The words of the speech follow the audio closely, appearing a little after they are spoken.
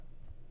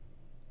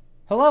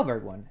Hello,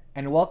 everyone,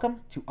 and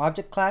welcome to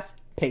Object Class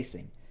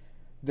Pacing,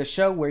 the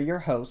show where your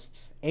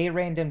hosts, A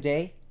Random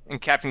Day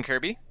and Captain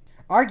Kirby,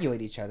 argue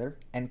at each other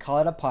and call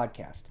it a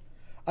podcast.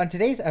 On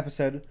today's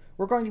episode,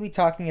 we're going to be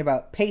talking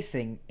about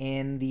pacing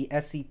in the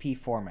SCP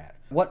format,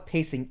 what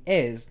pacing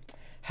is,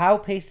 how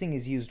pacing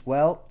is used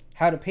well,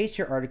 how to pace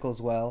your articles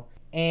well,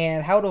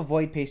 and how to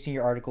avoid pacing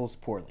your articles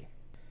poorly.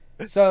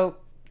 So,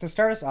 to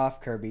start us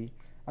off, Kirby,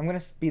 I'm going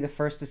to be the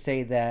first to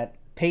say that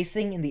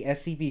pacing in the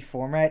SCP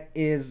format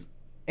is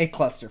a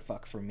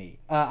clusterfuck for me.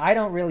 I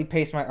don't really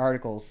pace my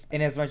articles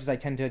in as much as I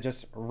tend to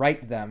just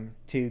write them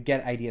to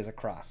get ideas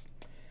across.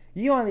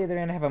 You, on the other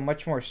hand, have a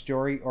much more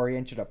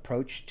story-oriented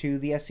approach to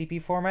the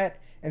SCP format,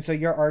 and so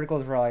your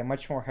articles rely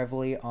much more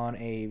heavily on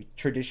a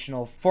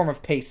traditional form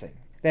of pacing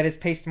that is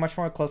paced much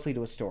more closely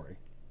to a story.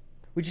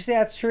 Would you say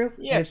that's true?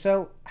 Yeah. And if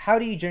so, how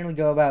do you generally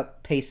go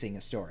about pacing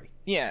a story?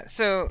 Yeah,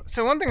 so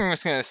one thing I'm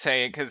just going to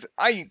say, because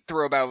I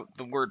throw about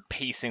the word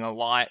pacing a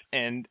lot,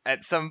 and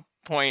at some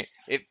point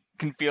it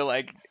can feel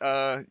like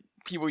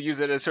people use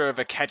it as sort of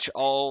a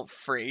catch-all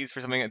phrase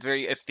for something that's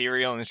very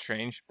ethereal and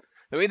strange.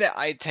 The way that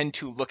I tend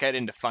to look at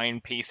and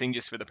define pacing,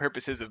 just for the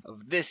purposes of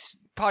this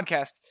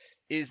podcast,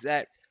 is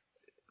that,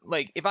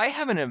 like, if I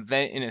have an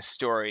event in a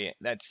story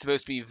that's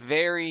supposed to be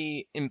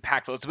very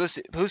impactful, it's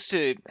supposed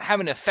to have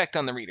an effect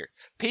on the reader.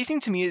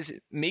 Pacing to me is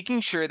making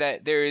sure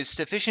that there is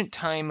sufficient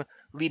time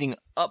leading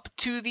up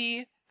to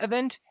the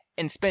event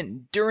and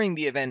spent during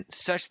the event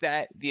such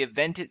that the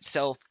event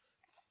itself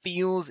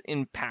feels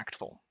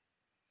impactful.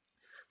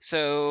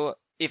 So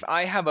if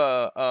I have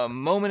a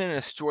moment in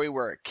a story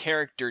where a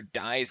character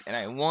dies and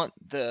I want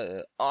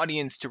the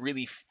audience to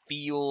really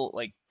feel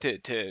like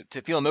to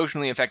feel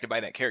emotionally affected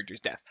by that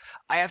character's death,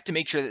 I have to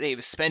make sure that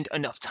they've spent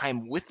enough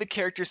time with the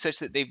character such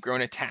that they've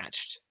grown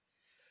attached.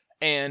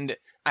 And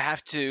I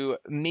have to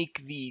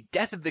make the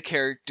death of the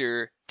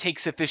character take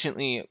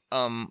sufficiently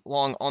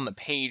long on the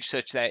page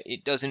such that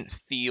it doesn't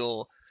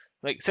feel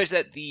like, such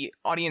that the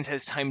audience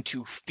has time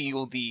to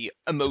feel the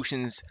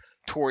emotions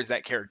towards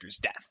that character's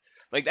death.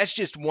 Like, that's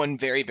just one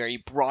very, very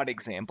broad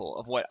example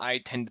of what I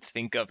tend to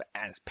think of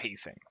as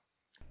pacing.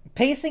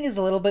 Pacing is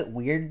a little bit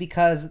weird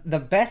because the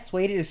best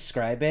way to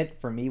describe it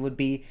for me would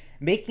be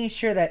making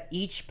sure that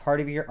each part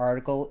of your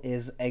article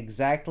is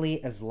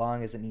exactly as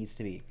long as it needs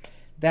to be.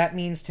 That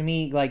means to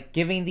me, like,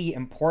 giving the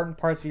important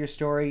parts of your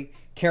story,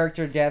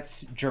 character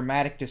deaths,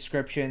 dramatic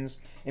descriptions,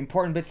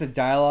 important bits of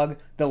dialogue,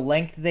 the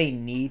length they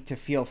need to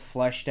feel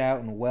fleshed out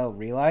and well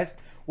realized,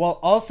 while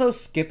also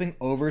skipping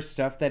over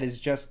stuff that is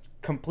just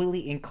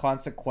completely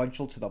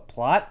inconsequential to the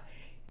plot.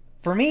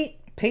 For me,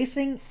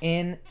 pacing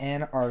in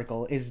an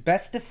article is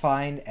best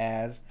defined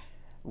as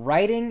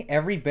writing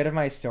every bit of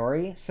my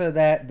story so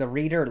that the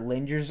reader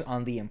lingers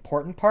on the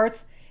important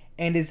parts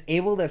and is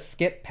able to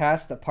skip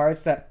past the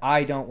parts that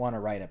I don't want to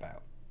write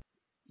about.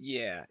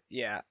 Yeah.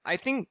 I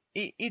think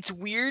it's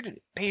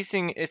weird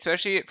pacing,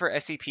 especially for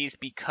SCPs,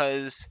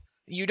 because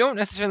you don't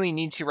necessarily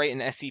need to write an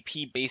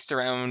SCP based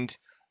around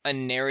a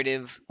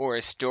narrative or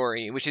a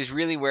story, which is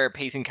really where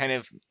pacing kind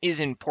of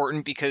is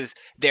important, because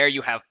there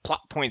you have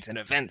plot points and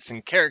events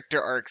and character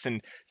arcs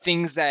and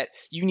things that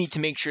you need to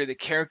make sure the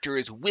character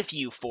is with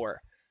you for,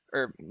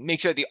 or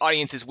make sure the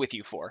audience is with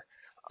you for.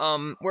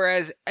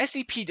 Whereas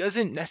SCP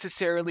doesn't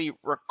necessarily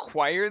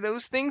require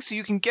those things, so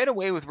you can get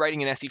away with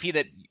writing an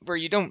SCP where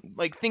you don't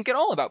think at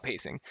all about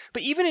pacing.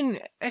 But even in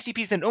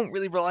SCPs that don't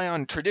really rely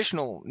on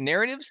traditional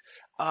narratives,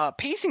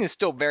 pacing is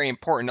still very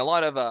important. A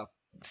lot of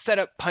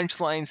setup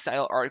punchline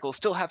style articles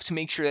still have to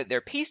make sure that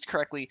they're paced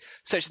correctly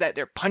such that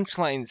their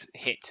punchlines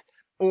hit.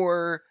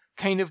 Or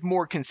kind of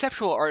more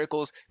conceptual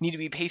articles need to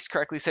be paced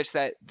correctly such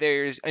that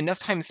there's enough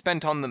time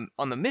spent on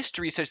the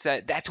mystery such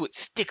that that's what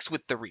sticks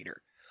with the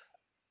reader.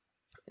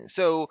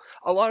 So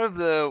a lot of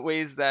the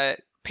ways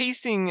that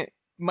pacing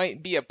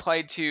might be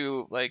applied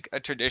to like a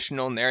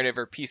traditional narrative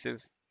or piece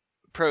of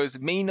prose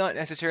may not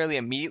necessarily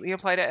immediately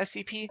apply to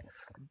SCP,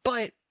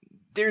 but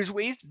there's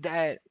ways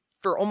that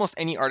for almost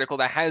any article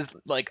that has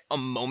like a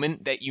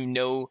moment that you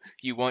know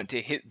you want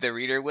to hit the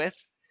reader with,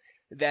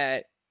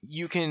 that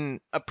you can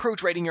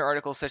approach writing your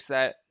article such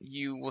that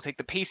you will take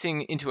the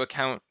pacing into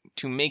account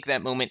to make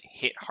that moment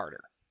hit harder.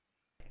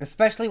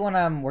 Especially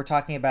when we're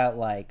talking about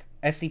like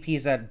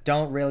SCPs that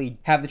don't really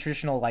have the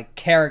traditional like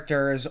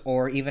characters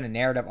or even a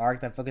narrative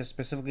arc that focus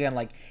specifically on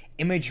like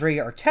imagery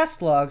or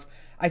test logs,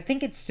 I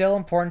think it's still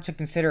important to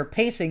consider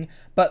pacing,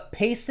 but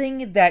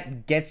pacing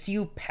that gets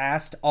you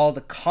past all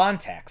the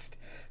context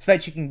so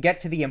that you can get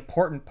to the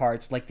important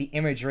parts like the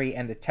imagery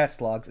and the test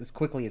logs as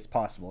quickly as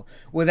possible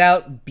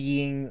without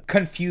being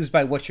confused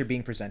by what you're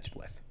being presented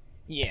with.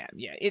 Yeah.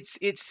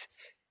 It's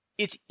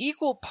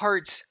equal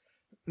parts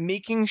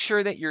making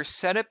sure that your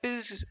setup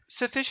is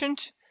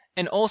sufficient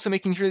and also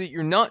making sure that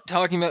you're not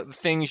talking about the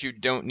things you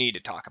don't need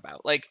to talk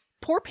about. Like,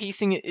 poor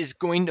pacing is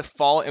going to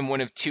fall in one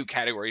of two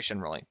categories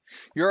generally.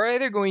 You're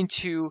either going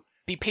to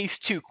be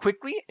paced too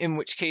quickly, in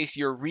which case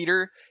your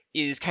reader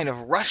is kind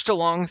of rushed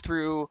along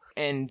through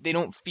and they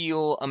don't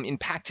feel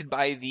impacted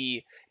by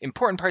the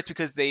important parts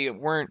because they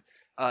weren't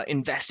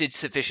invested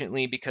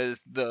sufficiently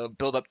because the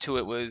build up to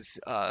it was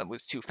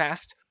too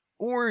fast,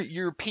 or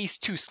you're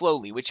paced too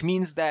slowly, which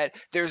means that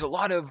there's a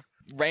lot of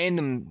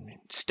random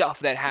stuff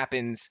that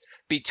happens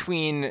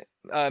between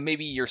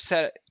maybe your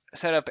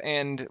setup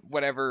and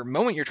whatever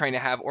moment you're trying to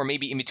have, or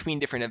maybe in between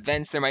different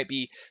events there might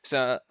be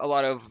a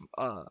lot of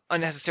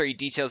unnecessary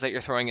details that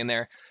you're throwing in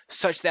there,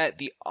 such that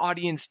the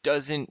audience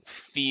doesn't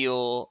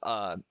feel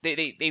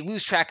they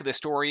lose track of the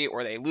story,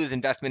 or they lose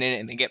investment in it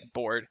and they get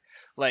bored.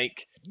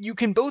 Like, you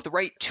can both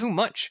write too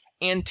much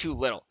and too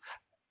little.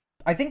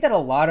 I think that a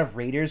lot of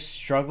readers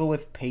struggle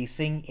with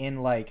pacing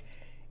in, like,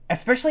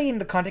 especially in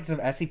the context of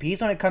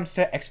SCPs when it comes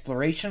to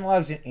exploration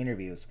logs and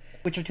interviews,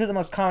 which are two of the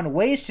most common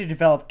ways to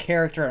develop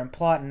character and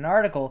plot in an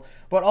article,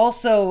 but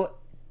also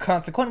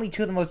consequently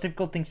two of the most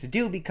difficult things to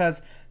do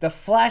because the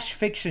flash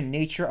fiction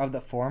nature of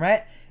the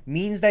format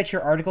means that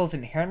your article is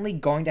inherently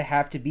going to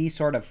have to be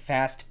sort of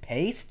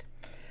fast-paced,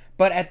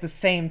 but at the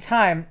same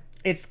time,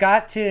 it's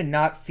got to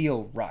not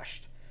feel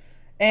rushed.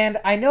 And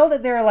I know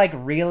that there are, like,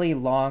 really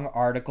long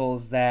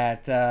articles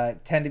that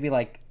tend to be,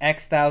 like,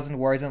 X thousand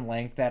words in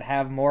length that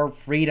have more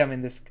freedom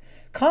in this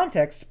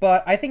context,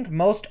 but I think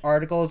most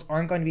articles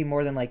aren't going to be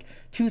more than, like,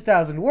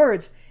 2,000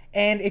 words,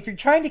 and if you're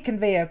trying to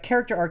convey a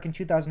character arc in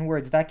 2,000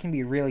 words, that can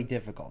be really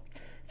difficult.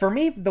 For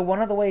me,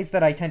 one of the ways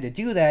that I tend to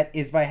do that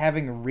is by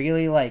having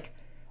really, like,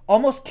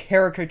 almost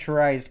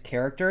caricaturized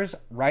characters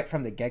right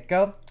from the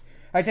get-go.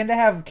 I tend to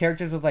have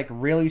characters with, like,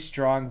 really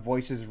strong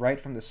voices right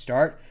from the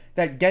start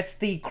that gets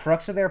the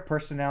crux of their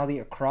personality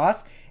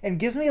across and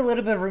gives me a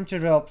little bit of room to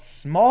develop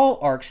small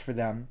arcs for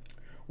them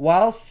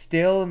while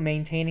still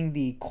maintaining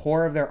the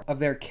core of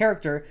their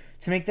character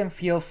to make them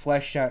feel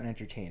fleshed out and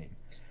entertaining.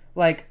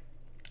 Like,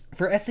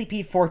 for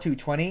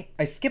SCP-4220,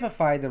 I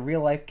skipified the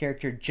real-life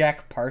character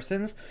Jack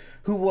Parsons,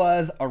 who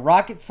was a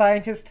rocket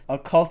scientist,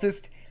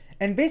 occultist,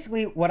 and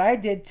basically what I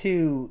did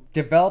to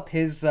develop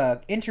his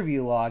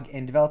interview log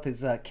and develop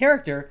his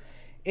character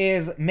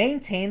is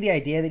maintain the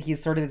idea that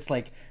he's sort of this,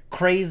 like,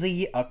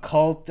 crazy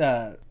occult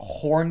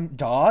horn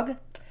dog,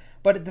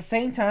 but at the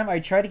same time I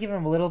try to give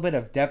him a little bit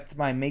of depth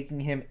by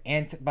making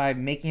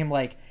him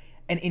like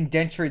an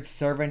indentured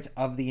servant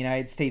of the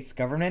United States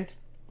government,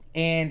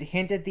 and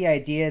hint at the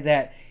idea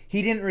that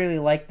he didn't really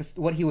like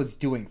what he was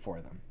doing for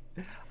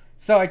them.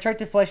 So I tried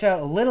to flesh out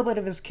a little bit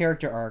of his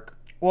character arc,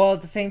 while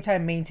at the same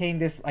time maintaining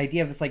this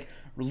idea of this, like,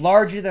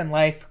 larger than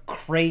life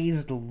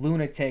crazed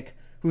lunatic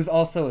who's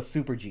also a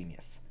super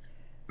genius.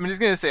 I'm just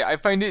going to say, I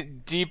find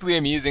it deeply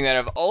amusing that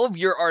of all of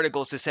your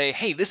articles to say,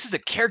 hey, this is a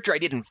character I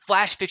did in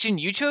Flash Fiction,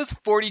 you chose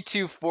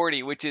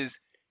 4240, which is,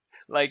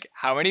 like,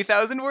 how many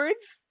thousand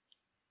words?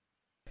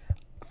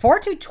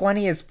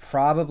 4220 is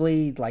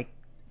probably, like,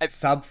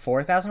 sub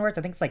 4,000 words.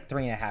 I think it's, like,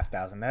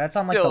 3,500. That's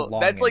on, like, the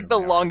longest. That's, like, the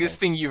longest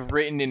thing you've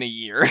written in a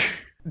year.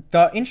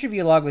 The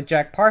interview log with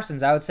Jack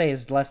Parsons, I would say,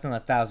 is less than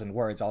 1,000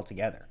 words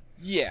altogether.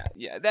 Yeah,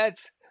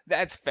 that's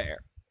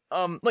fair.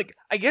 Like,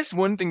 I guess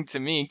one thing to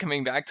me,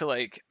 coming back to,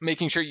 like,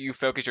 making sure you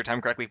focus your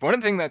time correctly, one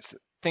of the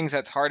things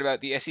that's hard about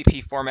the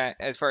SCP format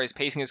as far as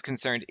pacing is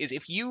concerned is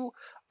if you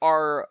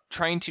are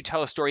trying to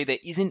tell a story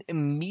that isn't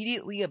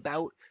immediately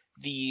about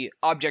the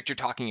object you're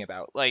talking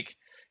about. Like,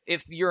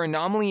 if your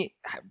anomaly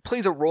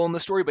plays a role in the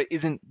story but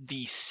isn't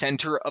the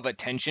center of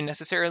attention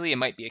necessarily, it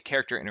might be a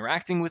character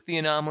interacting with the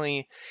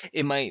anomaly,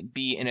 it might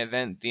be an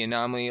event the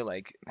anomaly,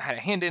 like, had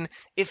a hand in.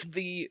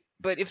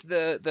 But if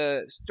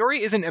the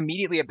story isn't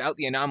immediately about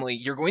the anomaly,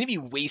 you're going to be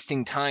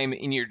wasting time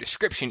in your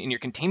description, in your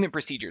containment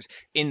procedures,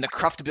 in the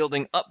cruft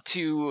building up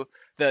to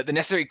the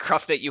necessary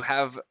cruft that you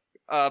have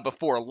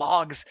before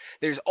logs.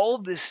 There's all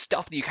of this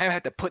stuff that you kind of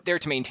have to put there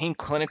to maintain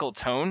clinical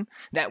tone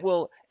that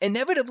will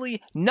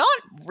inevitably not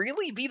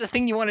really be the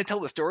thing you want to tell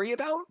the story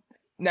about.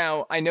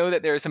 Now, I know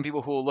that there are some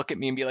people who will look at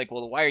me and be like,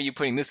 well, why are you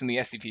putting this in the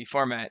SCP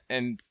format?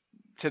 And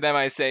to them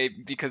I say,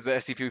 because the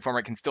SCP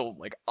format can still,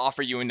 like,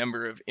 offer you a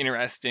number of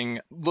interesting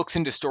looks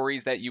into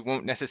stories that you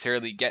won't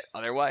necessarily get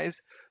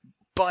otherwise.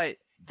 But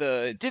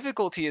the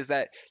difficulty is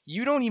that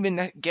you don't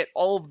even get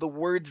all of the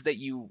words that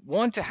you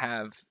want to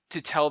have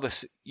to tell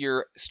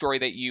your story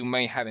that you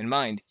might have in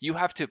mind. You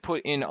have to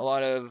put in a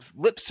lot of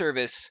lip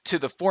service to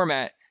the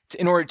format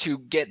in order to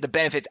get the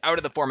benefits out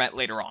of the format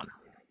later on.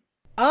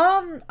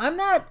 I'm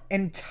not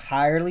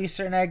entirely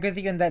certain I agree with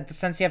you in that the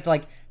sense you have to,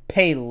 like,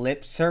 pay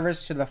lip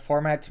service to the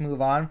format to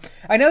move on.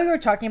 I know you were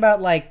talking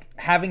about, like,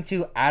 having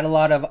to add a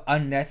lot of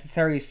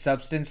unnecessary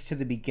substance to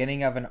the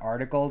beginning of an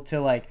article to,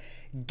 like,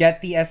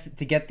 get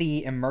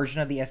the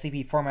immersion of the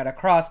SCP format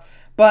across,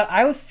 but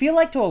I would feel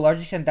like to a large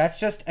extent that's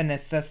just a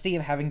necessity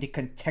of having to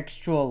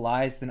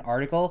contextualize an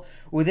article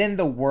within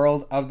the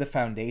world of the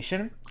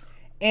Foundation.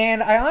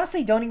 And I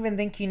honestly don't even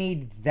think you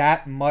need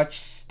that much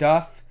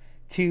stuff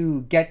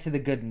to get to the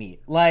good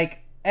meat.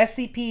 Like,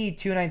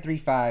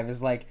 SCP-2935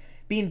 is, like,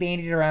 being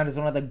bandied around as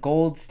one of the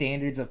gold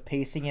standards of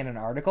pacing in an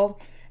article,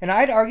 and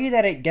I'd argue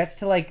that it gets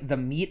to, like, the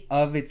meat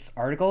of its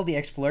article, the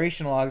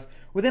exploration logs,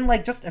 within,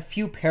 like, just a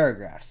few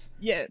paragraphs.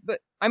 Yeah, but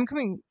I'm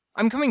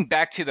coming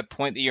back to the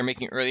point that you're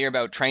making earlier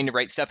about trying to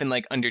write stuff in,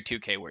 like, under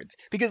 2K words.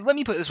 Because let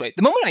me put it this way,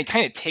 the moment I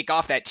kind of take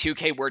off that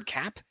 2K word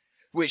cap,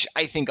 which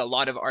I think a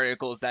lot of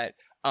articles that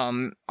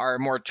are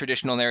more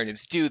traditional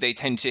narratives do. They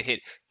tend to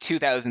hit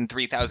 2,000,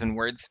 3,000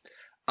 words.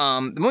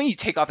 The moment you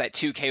take off that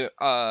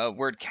 2K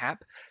word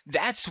cap,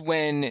 that's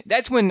when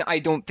I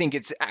don't think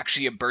it's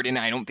actually a burden.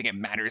 I don't think it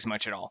matters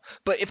much at all.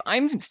 But if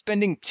I'm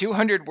spending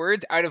 200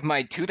 words out of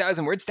my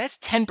 2,000 words, that's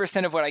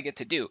 10% of what I get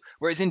to do.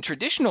 Whereas in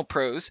traditional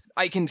prose,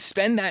 I can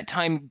spend that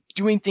time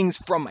doing things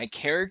from my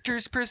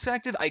character's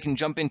perspective. I can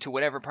jump into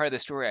whatever part of the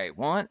story I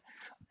want.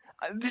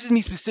 This is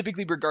me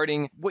specifically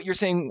regarding what you're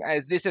saying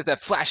as this as a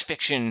flash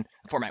fiction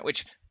format,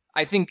 which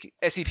I think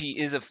SCP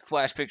is a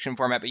flash fiction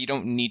format, but you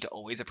don't need to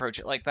always approach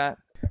it like that.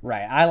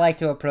 Right. I like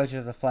to approach it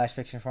as a flash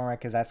fiction format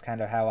because that's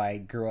kind of how I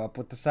grew up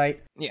with the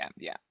site. Yeah.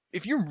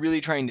 If you're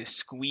really trying to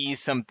squeeze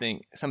something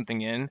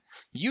in,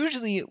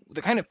 usually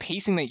the kind of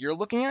pacing that you're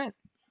looking at,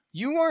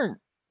 you aren't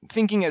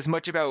thinking as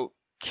much about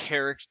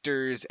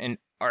characters and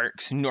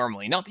arcs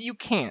normally. Not that you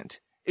can't.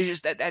 It's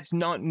just that that's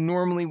not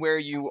normally where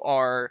you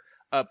are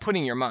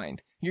putting your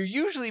mind. You're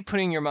usually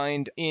putting your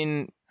mind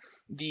in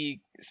the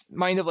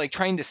mind of like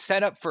trying to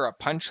set up for a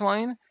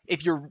punchline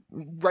if you're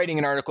writing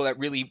an article that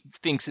really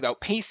thinks about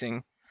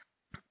pacing,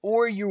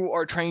 or you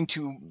are trying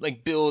to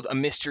like build a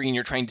mystery and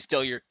you're trying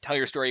to tell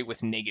your story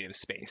with negative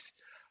space.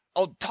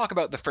 I'll talk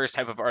about the first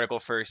type of article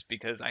first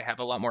because I have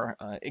a lot more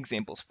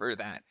examples for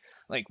that.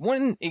 Like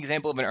one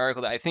example of an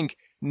article that I think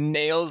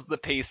nails the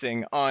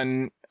pacing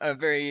on a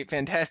very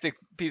fantastic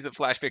piece of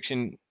flash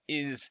fiction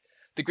is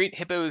The Great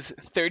Hippo's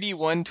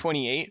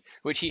 3128,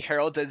 which he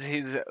heralds as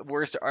his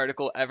worst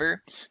article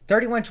ever.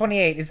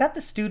 3128, is that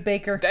the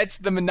Studebaker? That's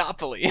the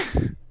Monopoly.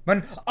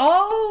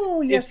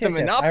 Oh, yes, it's the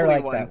Monopoly I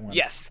like one. That one.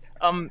 Yes.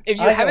 If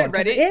you haven't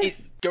read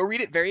it, go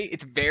read it.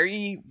 It's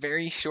very,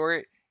 very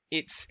short.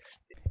 It's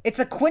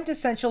a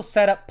quintessential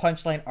setup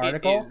punchline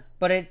article,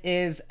 but it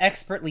is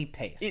expertly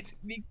paced.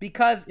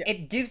 Because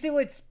it gives you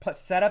its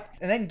setup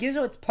and then gives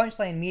you its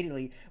punchline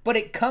immediately, but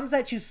it comes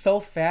at you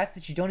so fast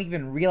that you don't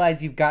even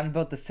realize you've gotten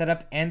both the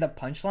setup and the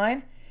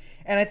punchline.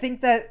 And I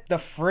think that the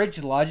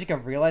fridge logic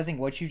of realizing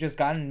what you've just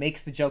gotten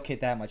makes the joke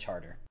hit that much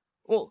harder.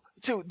 Well,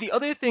 so the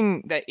other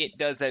thing that it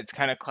does that's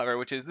kind of clever,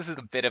 which is this is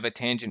a bit of a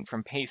tangent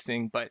from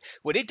pacing, but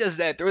what it does is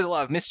that throws a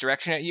lot of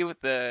misdirection at you with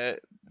the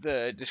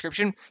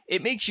description.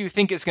 It makes you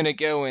think it's going to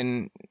go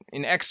in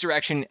X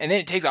direction, and then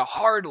it takes a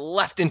hard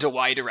left into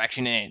Y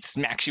direction, and it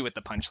smacks you with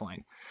the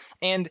punchline.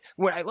 And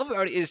what I love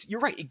about it is,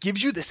 you're right, it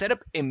gives you the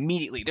setup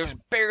immediately. There's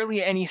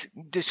barely any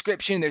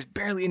description, there's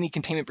barely any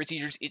containment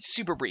procedures, it's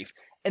super brief.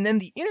 And then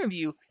the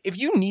interview, if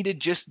you needed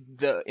just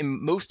the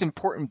most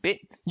important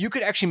bit, you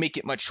could actually make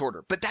it much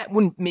shorter. But that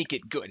wouldn't make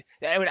it good.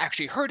 That would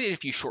actually hurt it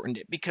if you shortened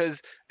it,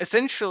 because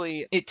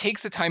essentially it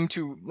takes the time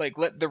to like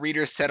let the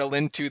reader settle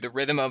into the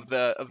rhythm of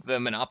the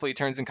Monopoly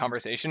turns in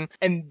conversation,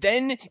 and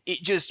then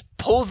it just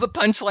pulls the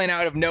punchline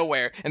out of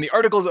nowhere, and the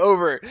article's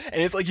over,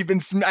 and it's like you've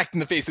been smacked in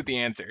the face with the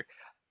answer.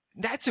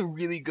 That's a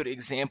really good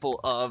example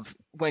of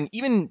when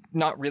even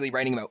not really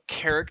writing about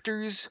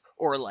characters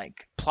or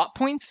like plot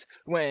points,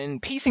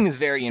 when pacing is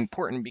very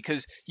important,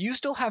 because you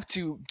still have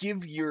to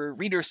give your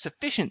reader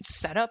sufficient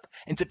setup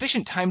and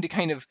sufficient time to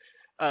kind of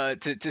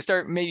to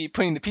start maybe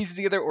putting the pieces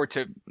together, or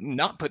to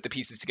not put the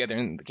pieces together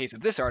in the case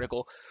of this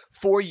article,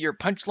 for your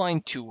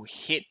punchline to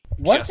hit.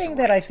 One thing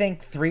that I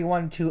think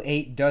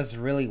 3128 does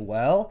really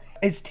well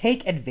is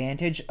take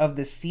advantage of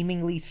the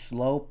seemingly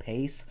slow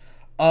pace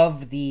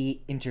of the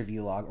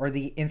interview log or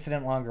the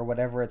incident log or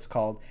whatever it's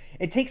called.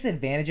 It takes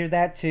advantage of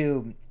that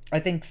to, I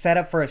think, set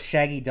up for a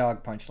Shaggy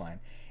Dog punchline.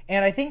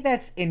 And I think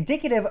that's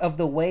indicative of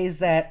the ways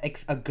that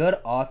a good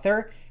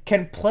author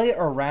can play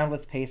around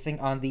with pacing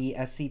on the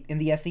in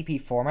the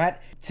SCP format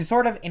to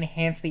sort of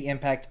enhance the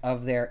impact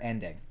of their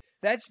ending.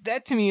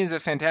 That to me is a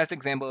fantastic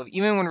example of,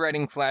 even when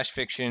writing flash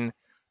fiction,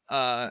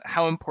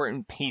 how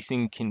important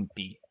pacing can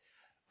be.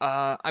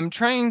 I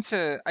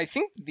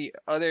think the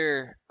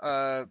other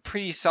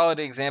pretty solid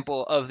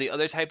example of the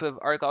other type of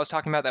article I was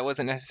talking about that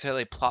wasn't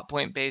necessarily plot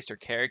point based or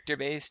character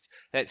based,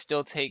 that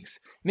still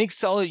makes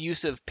solid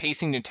use of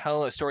pacing to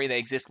tell a story that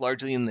exists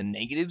largely in the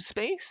negative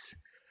space,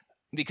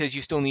 because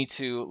you still need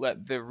to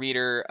let the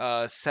reader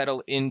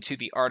settle into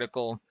the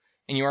article,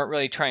 and you aren't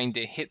really trying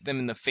to hit them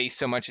in the face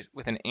so much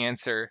with an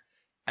answer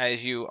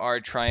as you are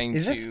trying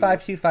Is to this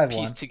 5251?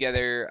 piece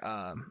together.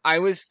 I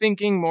was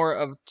thinking more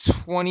of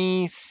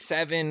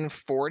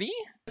 2740.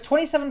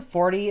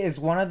 2740 is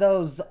one of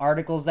those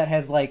articles that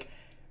has like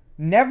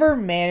never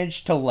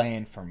managed to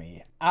land for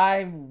me.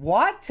 I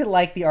want to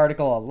like the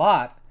article a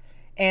lot,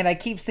 and I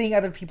keep seeing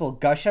other people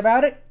gush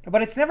about it,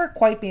 but it's never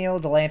quite been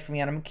able to land for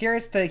me, and I'm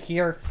curious to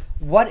hear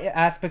what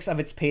aspects of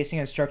its pacing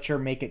and structure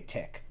make it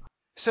tick.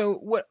 So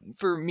what,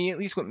 for me at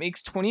least, what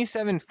makes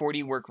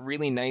 2740 work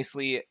really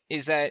nicely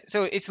is that,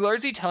 so it's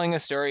largely telling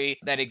a story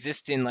that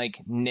exists in like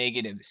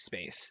negative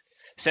space.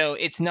 So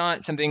it's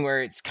not something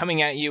where it's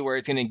coming at you where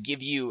it's going to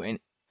give you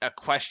a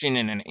question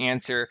and an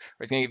answer,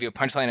 or it's going to give you a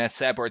punchline and a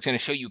setup, or it's going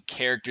to show you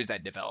characters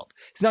that develop.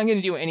 It's not going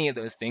to do any of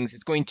those things.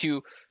 It's going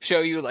to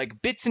show you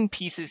like bits and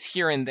pieces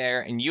here and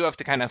there, and you have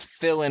to kind of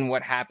fill in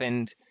what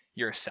happened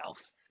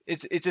yourself.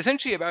 It's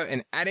essentially about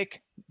an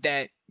attic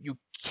that you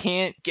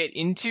can't get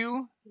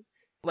into.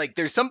 Like,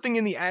 there's something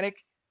in the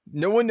attic,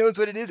 no one knows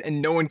what it is,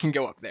 and no one can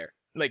go up there.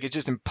 Like, it's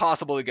just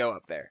impossible to go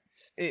up there.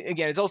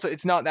 Again,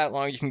 it's not that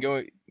long. You can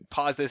go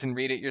pause this and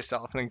read it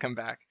yourself and then come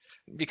back,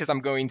 because I'm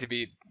going to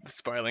be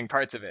spoiling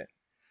parts of it.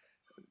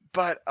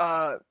 But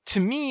to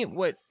me,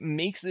 what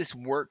makes this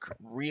work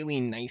really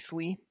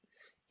nicely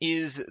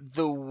is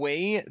the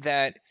way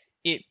that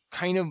it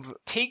kind of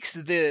takes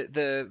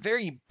the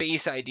very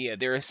base idea.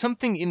 There is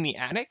something in the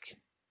attic,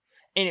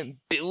 and it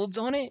builds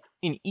on it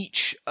in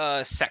each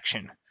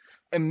section.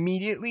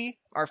 Immediately,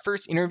 our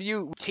first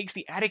interview takes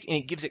the attic and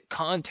it gives it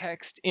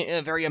context, in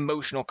a very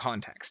emotional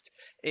context.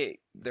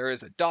 There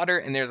is a daughter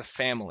and there's a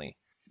family.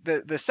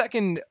 The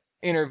second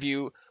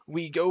interview,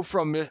 we go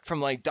from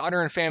like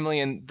daughter and family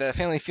and the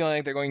family feeling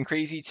like they're going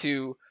crazy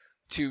to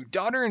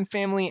daughter and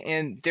family,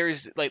 and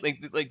there's like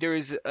there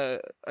is a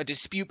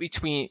dispute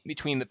between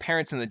the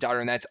parents and the daughter,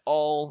 and that's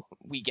all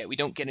we get. We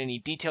don't get any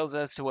details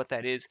as to what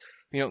that is.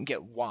 We don't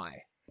get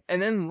why.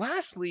 And then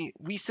lastly,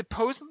 we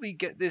supposedly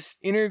get this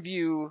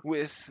interview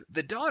with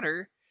the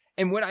daughter.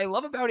 And what I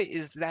love about it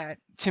is that,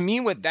 to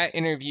me, what that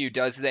interview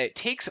does is that it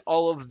takes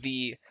all of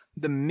the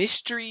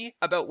mystery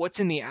about what's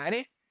in the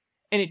attic,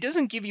 and it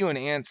doesn't give you an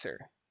answer,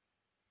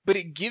 but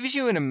it gives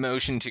you an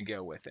emotion to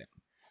go with it.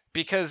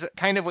 Because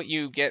kind of what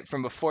you get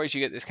from before is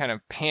you get this kind of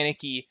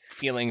panicky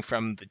feeling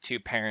from the two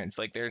parents.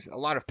 Like, there's a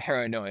lot of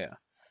paranoia.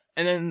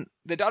 And then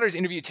the daughter's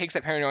interview takes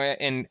that paranoia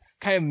and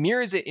kind of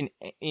mirrors it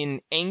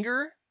in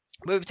anger.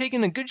 But we've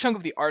taken a good chunk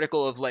of the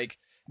article of like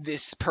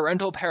this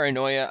parental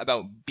paranoia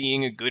about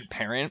being a good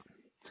parent,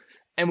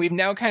 and we've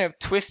now kind of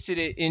twisted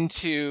it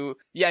into,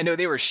 yeah, no,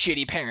 they were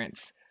shitty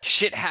parents.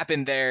 Shit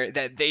happened there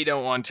that they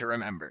don't want to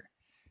remember.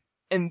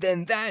 And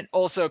then that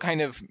also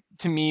kind of,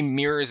 to me,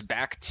 mirrors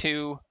back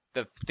to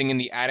the thing in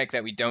the attic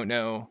that we don't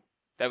know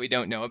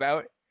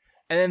about.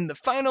 And then the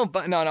final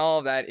button on all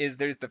of that is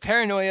there's the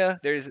paranoia,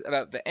 there's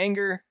about the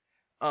anger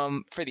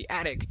for the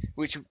attic,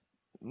 which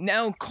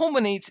now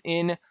culminates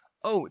in,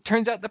 oh, it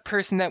turns out the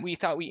person that we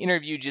thought we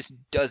interviewed just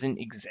doesn't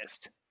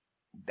exist.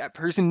 That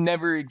person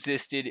never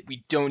existed.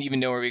 We don't even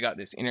know where we got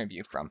this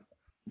interview from.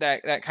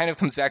 That kind of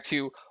comes back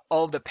to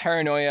all of the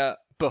paranoia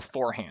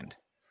beforehand.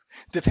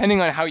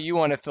 Depending on how you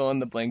want to fill in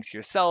the blanks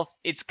yourself,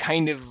 it's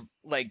kind of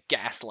like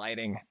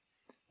gaslighting,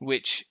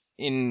 which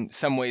in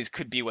some ways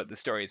could be what the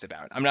story is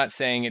about. I'm not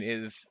saying it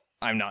is.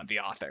 I'm not the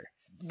author.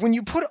 When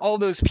you put all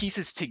those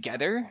pieces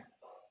together,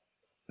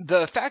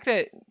 the fact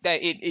that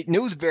it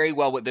knows very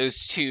well what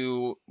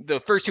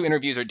the first two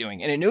interviews are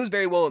doing, and it knows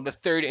very well what the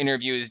third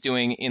interview is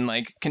doing in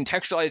like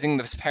contextualizing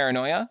this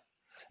paranoia,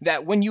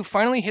 that when you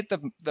finally hit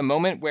the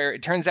moment where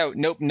it turns out,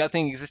 nope,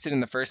 nothing existed in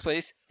the first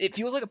place, it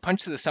feels like a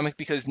punch to the stomach,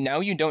 because now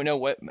you don't know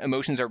what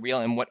emotions are real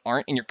and what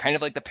aren't, and you're kind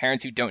of like the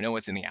parents who don't know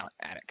what's in the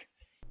attic.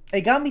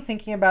 It got me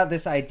thinking about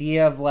this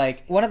idea of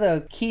like one of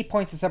the key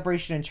points of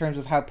separation in terms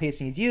of how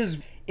pacing is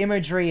used,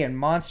 imagery and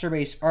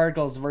monster-based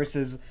articles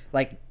versus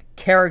like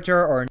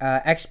character or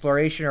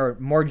exploration or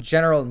more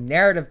general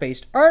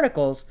narrative-based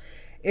articles,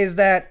 is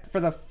that for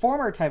the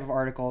former type of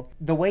article,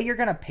 the way you're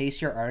going to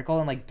pace your article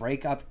and like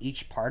break up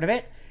each part of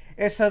it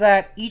is so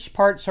that each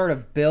part sort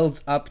of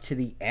builds up to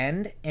the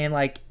end and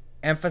like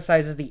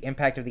emphasizes the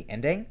impact of the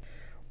ending.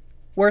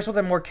 Whereas with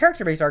a more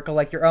character-based article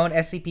like your own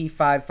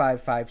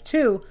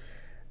SCP-5552,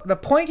 the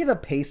point of the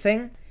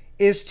pacing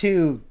is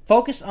to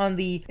focus on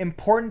the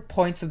important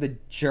points of the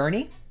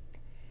journey.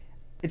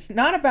 It's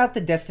not about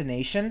the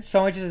destination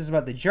so much as it's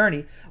about the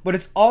journey, but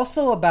it's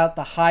also about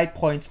the high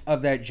points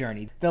of that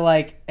journey. The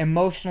like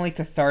emotionally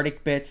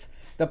cathartic bits,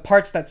 the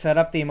parts that set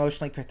up the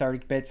emotionally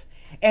cathartic bits,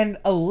 and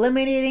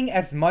eliminating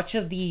as much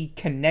of the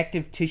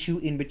connective tissue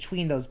in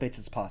between those bits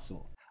as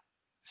possible.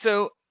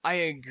 So I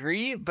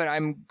agree, but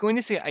I'm going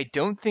to say I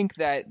don't think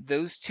that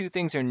those two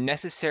things are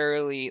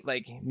necessarily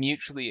like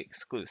mutually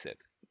exclusive.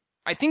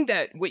 I think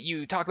that what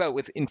you talk about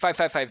in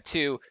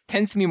 5552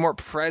 tends to be more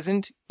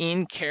present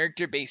in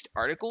character-based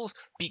articles,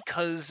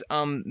 because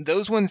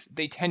those ones,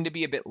 they tend to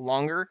be a bit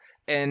longer,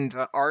 and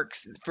the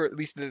arcs, for at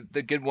least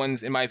the good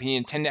ones in my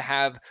opinion, tend to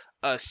have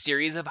a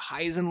series of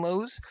highs and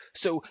lows.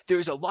 So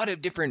there's a lot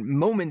of different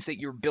moments that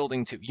you're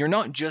building to. You're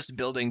not just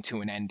building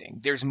to an ending.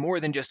 There's more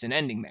than just an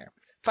ending there.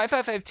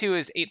 5552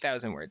 is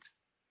 8,000 words.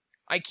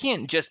 I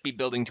can't just be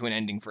building to an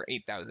ending for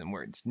 8,000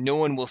 words. No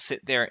one will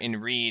sit there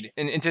and read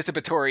an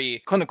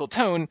anticipatory clinical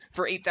tone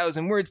for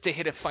 8,000 words to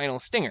hit a final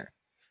stinger.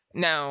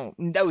 Now,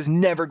 that was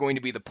never going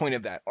to be the point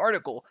of that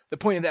article. The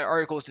point of that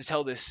article is to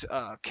tell this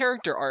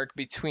character arc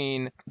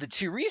between the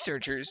two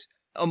researchers.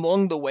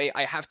 Along the way,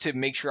 I have to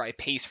make sure I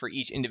pace for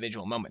each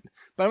individual moment.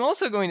 But I'm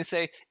also going to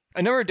say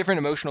a number of different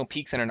emotional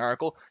peaks in an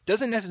article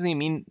doesn't necessarily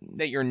mean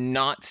that you're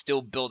not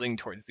still building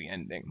towards the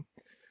ending.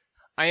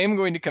 I am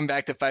going to come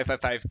back to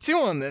 5552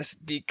 on this,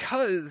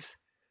 because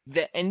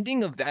the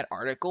ending of that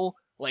article,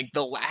 like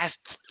the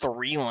last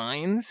 3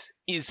 lines,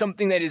 is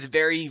something that is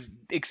very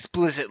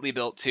explicitly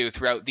built to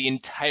throughout the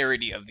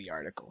entirety of the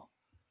article.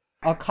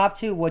 I'll cop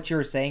to what you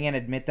were saying and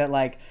admit that,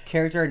 like,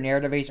 character and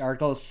narrative-based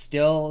articles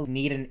still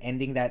need an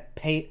ending that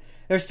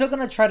they're still going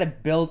to try to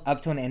build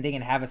up to an ending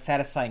and have a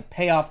satisfying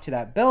payoff to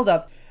that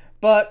build-up,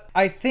 but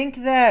I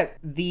think that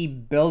the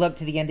build-up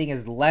to the ending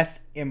is less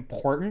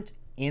important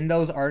in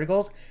those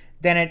articles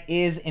than it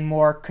is in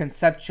more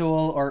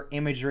conceptual or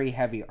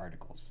imagery-heavy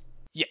articles.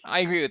 Yeah, I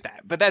agree with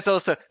that. But that's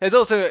also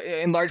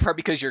in large part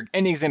because your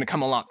ending's going to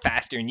come a lot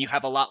faster and you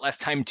have a lot less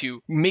time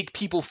to make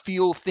people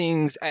feel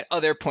things at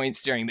other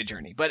points during the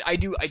journey. But I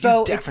do definitely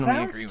agree with that. So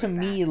it sounds to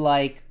me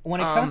like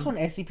when it comes to an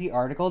SCP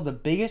article, the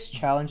biggest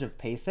challenge of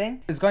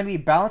pacing is going to be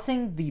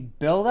balancing the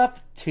build-up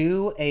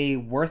to a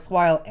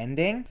worthwhile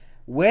ending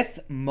with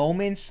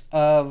moments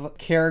of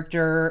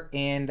character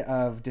and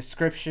of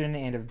description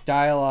and of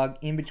dialogue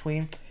in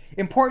between.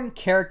 Important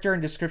character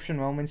and description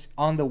moments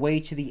on the way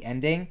to the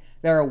ending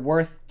that are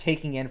worth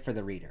taking in for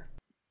the reader.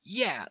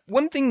 Yeah,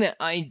 one thing that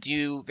I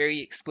do very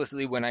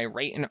explicitly when I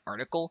write an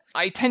article,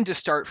 I tend to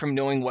start from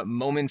knowing what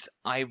moments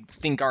I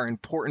think are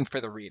important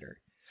for the reader.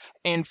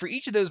 And for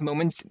each of those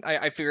moments,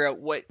 I figure out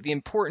what the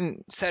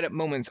important setup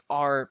moments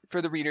are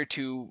for the reader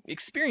to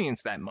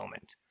experience that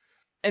moment.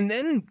 And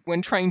then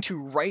when trying to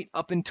write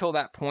up until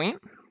that point,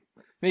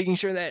 making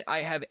sure that I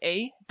have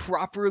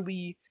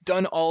properly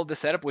done all of the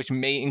setup, which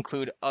may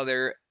include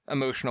other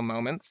emotional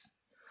moments.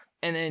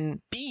 And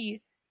then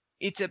B,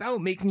 it's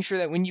about making sure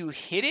that when you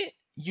hit it,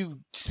 you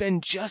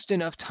spend just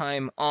enough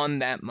time on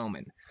that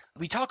moment.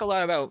 We talk a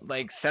lot about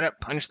like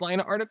setup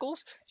punchline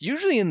articles.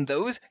 Usually in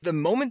those, the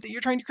moment that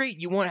you're trying to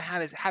create, you want to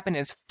have it happen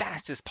as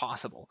fast as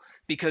possible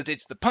because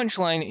it's the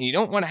punchline and you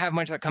don't want to have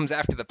much that comes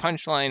after the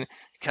punchline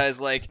because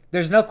like...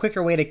 There's no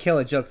quicker way to kill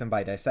a joke than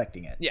by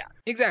dissecting it. Yeah,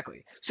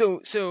 exactly. So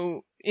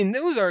in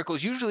those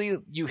articles, usually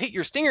you hit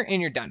your stinger and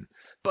you're done.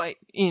 But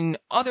in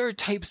other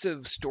types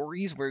of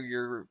stories where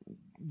you're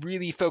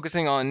really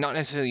focusing on not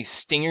necessarily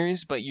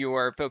stingers, but you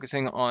are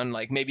focusing on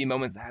like maybe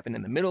moments that happen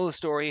in the middle of the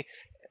story,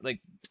 like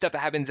stuff that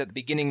happens at the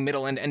beginning,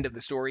 middle, and end of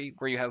the story,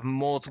 where you have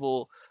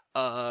multiple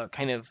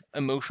kind of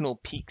emotional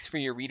peaks for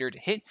your reader to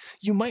hit,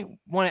 you might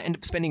want to end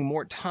up spending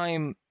more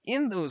time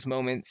in those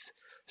moments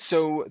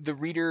so the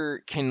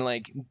reader can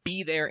like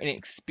be there and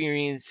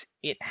experience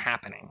it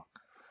happening.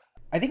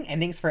 I think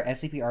endings for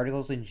SCP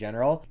articles in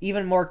general,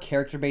 even more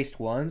character-based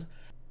ones,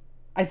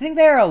 I think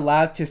they are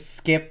allowed to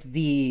skip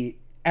the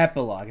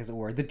epilogue, as it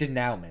were, the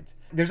denouement.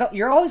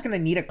 You're always going to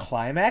need a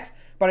climax,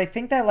 but I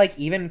think that like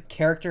even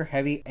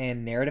character-heavy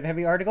and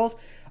narrative-heavy articles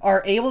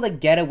are able to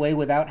get away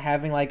without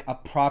having like a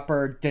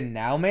proper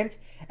denouement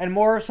and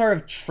more sort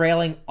of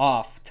trailing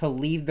off to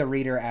leave the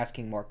reader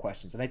asking more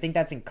questions. And I think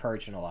that's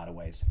encouraged in a lot of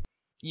ways.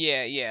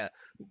 Yeah.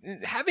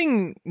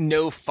 Having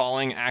no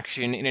falling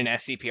action in an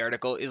SCP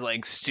article is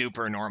like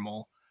super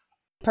normal.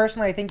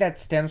 Personally, I think that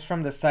stems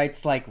from the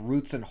sites like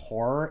Roots and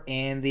Horror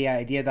and the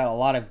idea that a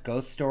lot of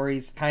ghost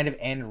stories kind of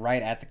end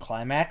right at the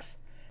climax.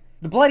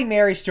 The Bloody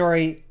Mary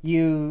story,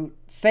 you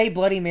say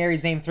Bloody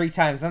Mary's name 3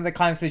 times, then the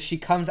climax is she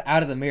comes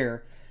out of the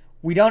mirror.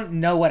 We don't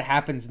know what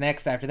happens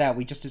next after that.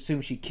 We just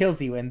assume she kills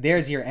you, and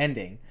there's your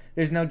ending.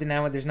 There's no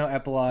denouement, there's no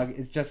epilogue.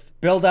 It's just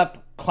build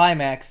up,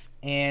 climax,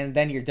 and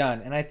then you're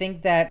done. And I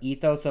think that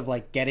ethos of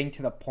like getting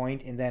to the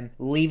point and then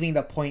leaving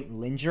the point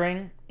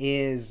lingering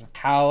is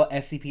how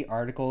SCP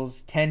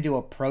articles tend to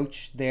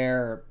approach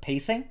their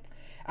pacing.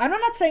 I'm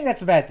not saying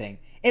that's a bad thing.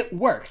 It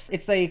works.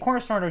 It's a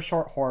cornerstone of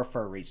short horror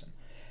for a reason.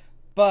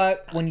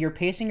 But when you're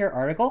pacing your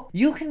article,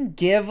 you can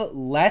give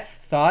less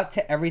thought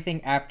to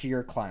everything after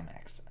your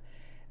climax.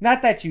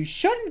 Not that you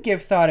shouldn't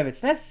give thought if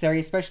it's necessary,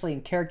 especially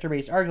in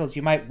character-based articles.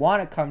 You might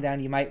want to come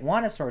down, you might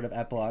want a sort of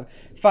epilogue.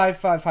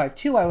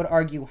 5552, I would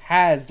argue,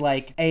 has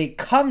like a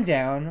come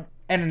down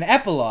and an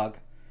epilogue.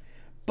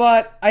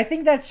 But I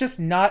think that's just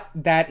not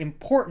that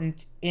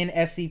important in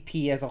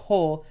SCP as a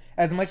whole,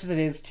 as much as it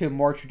is to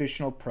more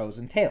traditional prose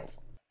and tales.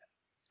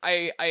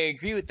 I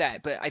agree with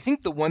that, but I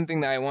think the one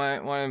thing that I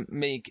want to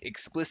make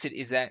explicit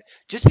is that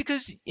just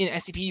because in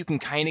SCP you can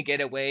kind of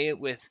get away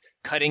with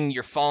cutting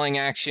your falling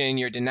action,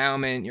 your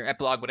denouement, your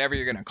epilogue, whatever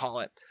you're going to call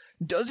it,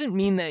 doesn't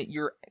mean that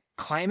your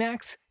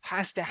climax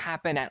has to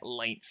happen at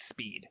light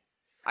speed.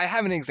 I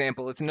have an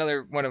example. It's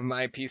another one of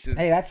my pieces.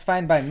 Hey, that's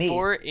fine by me.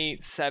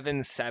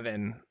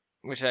 4877,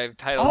 which I've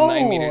titled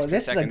 9 meters per second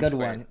this is a good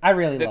squared. one. I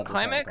really love this article. The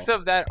climax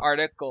of that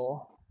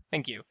article...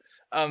 Thank you.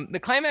 The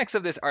climax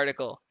of this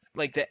article...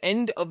 Like, the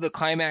end of the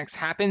climax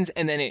happens,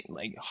 and then it,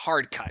 like,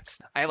 hard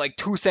cuts. I have, like,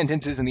 2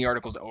 sentences, and the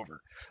article's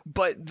over.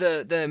 But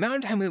the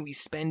amount of time that we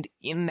spend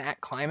in that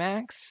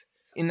climax,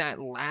 in that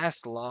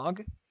last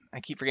log... I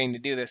keep forgetting to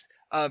do this.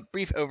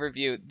 Brief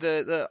overview.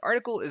 The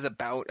article is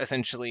about,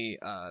 essentially,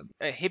 a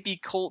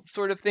hippie cult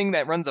sort of thing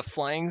that runs a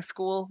flying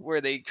school,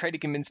 where they try to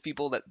convince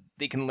people that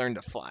they can learn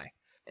to fly.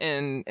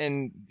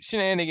 And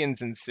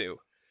shenanigans ensue.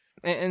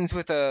 It ends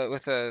with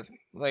a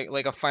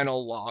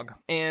final log,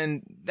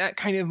 and that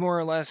kind of more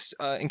or less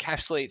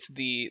encapsulates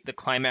the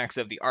climax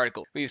of the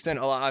article. We've spent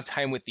a lot of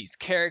time with these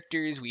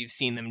characters, we've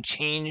seen them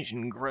change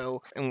and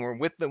grow, and we're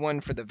with the one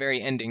for the very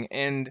ending,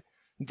 and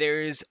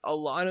there's a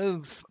lot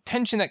of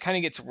tension that kind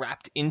of gets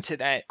wrapped into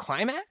that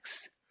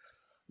climax,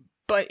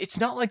 But it's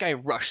not like I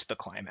rush the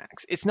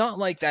climax. It's not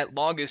like that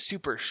log is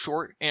super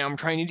short and I'm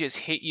trying to just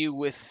hit you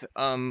with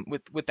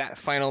that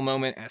final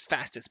moment as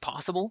fast as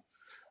possible.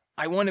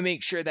 I want to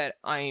make sure that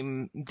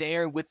I'm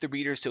there with the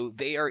reader so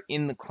they are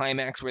in the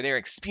climax where they're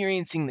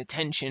experiencing the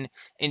tension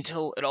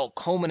until it all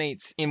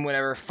culminates in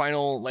whatever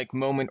final like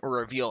moment or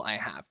reveal I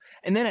have.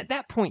 And then at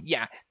that point,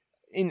 yeah,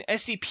 in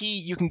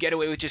SCP, you can get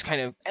away with just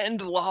kind of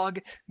end log,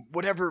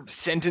 whatever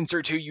sentence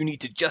or two you need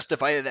to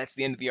justify that that's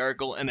the end of the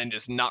article, and then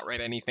just not write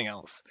anything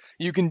else.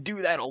 You can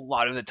do that a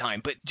lot of the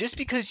time, but just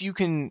because you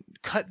can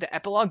cut the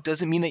epilogue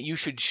doesn't mean that you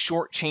should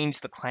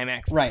shortchange the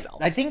climax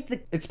itself. I think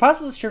it's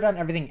possible to strip down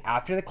everything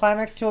after the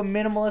climax to a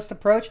minimalist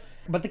approach,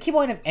 but the key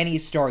point of any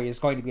story is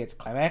going to be its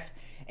climax,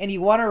 and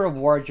you want to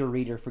reward your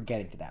reader for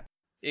getting to that.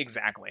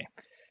 Exactly.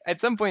 At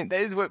some point,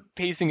 that is what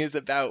pacing is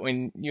about.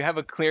 When you have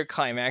a clear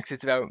climax,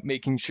 it's about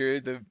making sure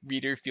the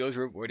reader feels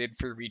rewarded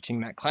for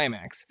reaching that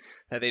climax,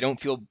 that they don't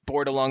feel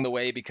bored along the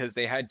way because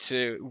they had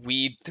to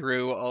weed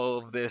through all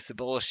of this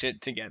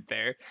bullshit to get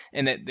there,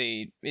 and that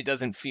it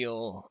doesn't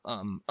feel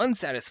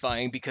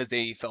unsatisfying because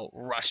they felt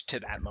rushed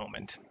to that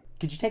moment.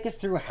 Could you take us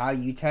through how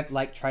you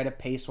try to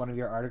pace one of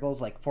your articles,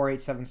 like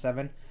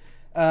 4877?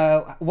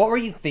 What were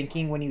you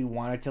thinking when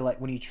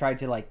you tried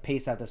to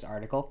pace out this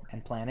article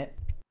and plan it?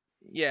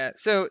 Yeah,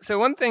 so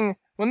one thing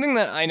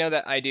that I know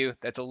that I do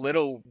that's a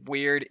little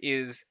weird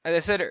is, as I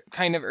said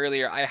kind of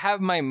earlier, I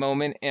have my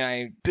moment and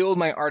I build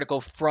my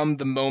article from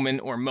the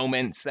moment or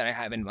moments that I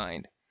have in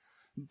mind.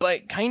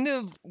 But kind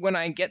of when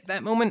I get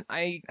that moment,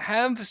 I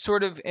have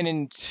sort of an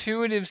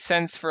intuitive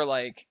sense for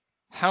like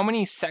how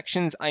many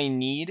sections I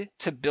need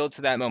to build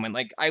to that moment.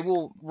 Like I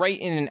will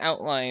write in an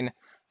outline,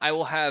 I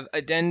will have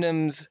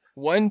addendums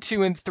 1,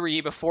 2, and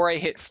 3 before I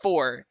hit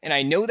 4, and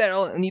I know that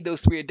I'll need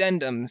those 3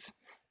 addendums.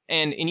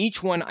 And in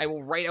each one, I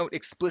will write out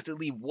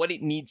explicitly what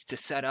it needs to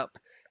set up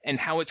and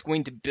how it's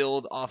going to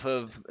build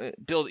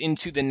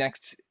into the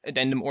next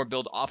addendum or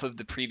build off of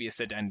the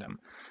previous addendum.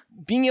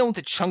 Being able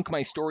to chunk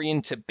my story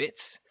into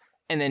bits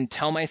and then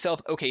tell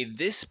myself, okay,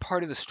 this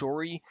part of the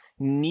story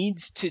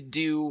needs to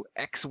do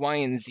X, Y,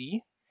 and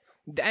Z.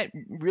 That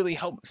really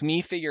helps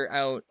me figure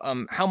out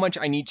how much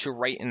I need to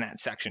write in that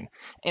section.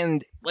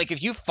 And like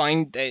if you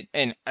find that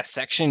a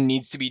section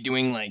needs to be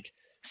doing like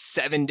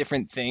 7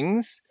 different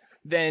things,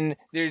 then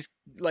there's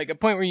like a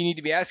point where you need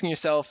to be asking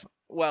yourself,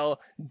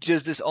 well,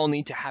 does this all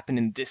need to happen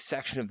in this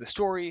section of the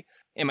story?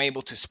 Am I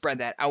able to spread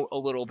that out a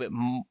little bit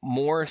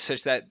more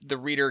such that the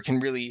reader can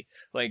really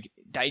like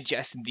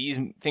digest these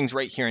things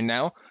right here and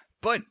now?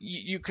 But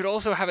you could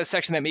also have a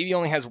section that maybe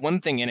only has one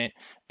thing in it,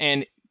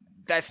 and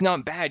that's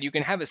not bad. You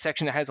can have a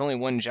section that has only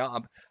one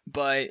job,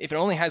 but if it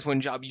only has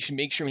one job, you should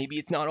make sure maybe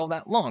it's not all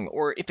that long.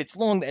 Or if it's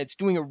long, that it's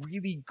doing a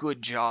really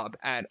good job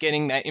at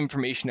getting that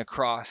information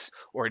across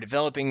or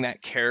developing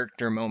that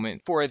character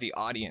moment for the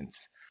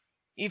audience.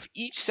 If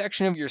each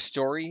section of your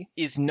story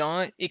is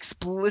not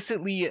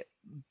explicitly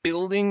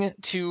building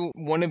to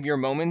one of your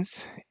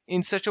moments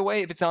in such a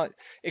way, if it's not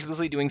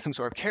explicitly doing some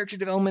sort of character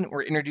development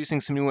or introducing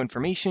some new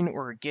information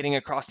or getting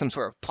across some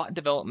sort of plot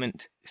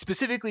development,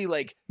 specifically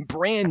like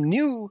brand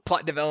new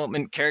plot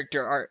development,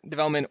 character art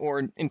development,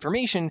 or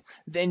information,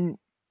 then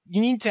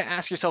you need to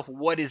ask yourself,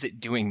 what is it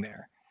doing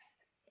there?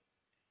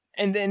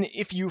 And then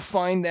if you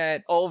find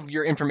that all of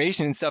your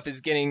information and stuff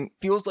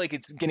feels like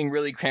it's getting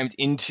really crammed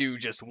into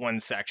just one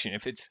section,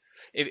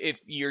 if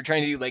you're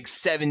trying to do like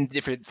 7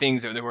 different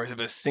things over the course of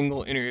a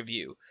single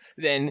interview,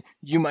 then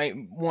you might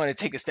want to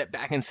take a step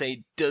back and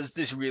say, does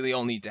this really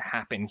all need to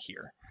happen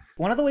here?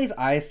 One of the ways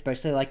I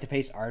especially like to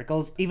pace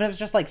articles, even if it's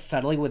just like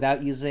subtly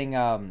without using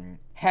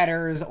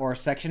headers or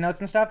section notes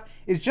and stuff,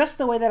 is just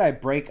the way that I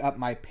break up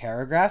my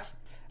paragraphs.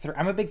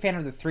 I'm a big fan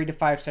of the 3 to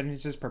 5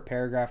 sentences per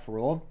paragraph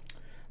rule.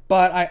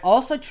 But I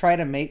also try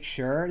to make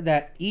sure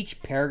that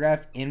each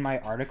paragraph in my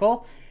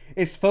article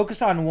is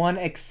focused on one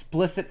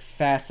explicit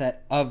facet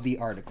of the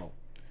article,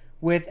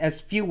 with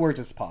as few words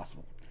as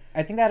possible.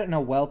 I think that in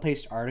a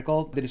well-paced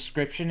article, the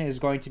description is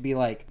going to be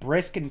like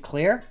brisk and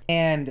clear,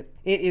 and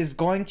it is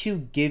going to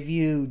give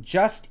you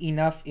just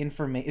enough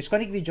information. It's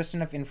going to give you just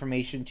enough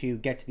information to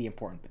get to the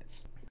important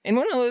bits. And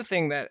one other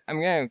thing that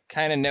I'm going to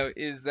kind of note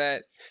is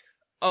that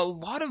a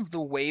lot of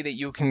the way that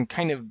you can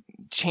kind of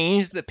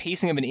change the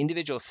pacing of an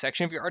individual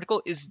section of your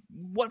article is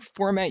what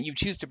format you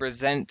choose to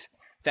present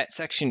that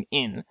section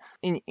in.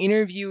 An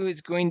interview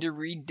is going to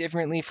read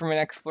differently from an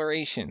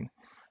exploration.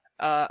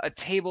 A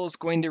table is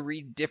going to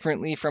read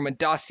differently from a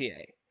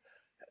dossier.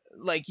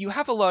 Like, you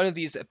have a lot of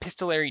these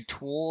epistolary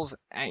tools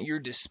at your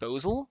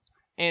disposal,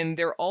 and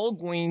they're all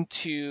going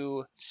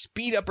to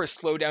speed up or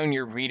slow down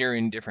your reader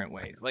in different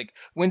ways. Like,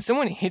 when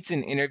someone hits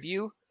an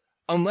interview,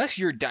 unless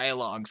your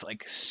dialogue's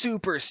like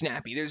super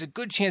snappy, there's a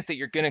good chance that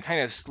you're going to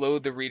kind of slow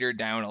the reader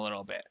down a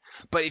little bit.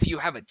 But if you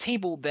have a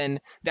table, then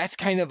that's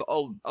kind of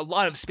a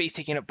lot of space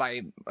taken up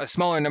by a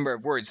smaller number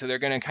of words. So they're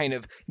going to kind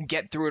of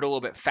get through it a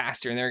little bit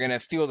faster, and they're going to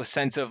feel the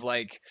sense of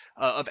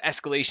of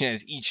escalation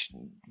as each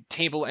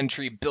table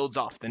entry builds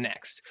off the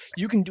next.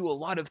 You can do a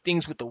lot of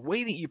things with the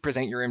way that you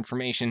present your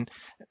information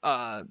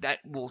that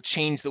will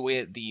change the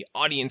way that the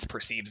audience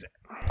perceives it.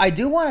 I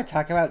do want to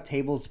talk about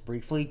tables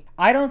briefly.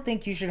 I don't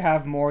think you should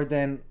have more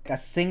than a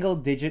single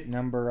digit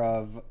number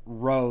of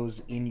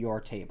rows in your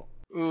table.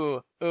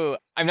 Ooh,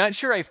 I'm not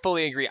sure I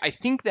fully agree. I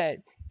think that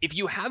if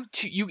you have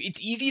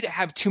it's easy to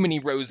have too many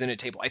rows in a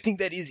table. I think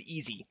that is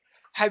easy.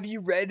 Have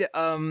you read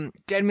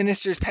Dead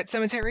Minister's Pet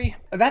Cemetery?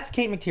 That's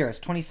Kate McTier's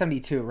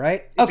 2072,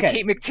 right? It's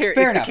okay,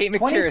 fair enough. Kate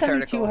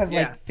 2072 has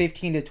like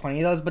 15 to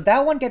 20 of those, but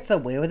that one gets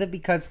away with it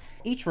because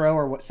each row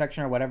or what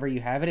section or whatever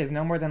you have it is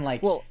no more than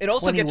like. Well, it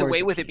also gets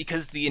away with it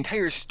because the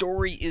entire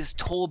story is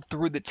told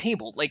through the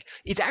table. Like,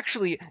 it's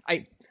actually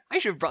I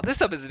should have brought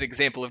this up as an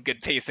example of good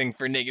pacing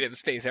for negative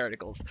space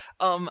articles.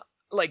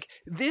 Like,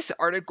 this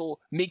article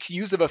makes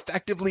use of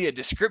effectively a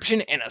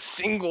description and a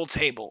single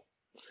table,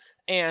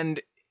 and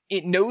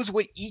it knows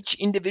what each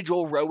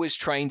individual row is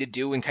trying to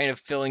do and kind of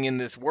filling in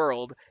this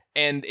world,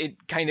 and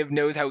it kind of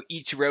knows how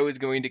each row is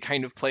going to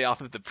kind of play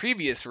off of the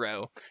previous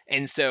row.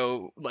 And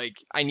so, like,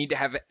 I need to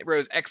have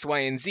rows X, Y,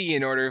 and Z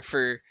in order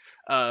for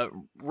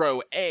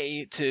row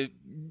A to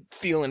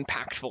feel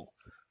impactful.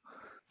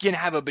 You can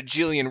have a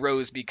bajillion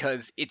rows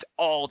because it's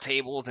all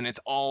tables and it's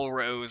all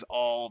rows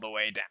all the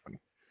way down.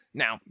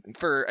 Now,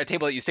 for a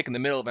table that you stick in the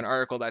middle of an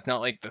article that's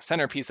not like the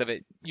centerpiece of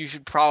it, you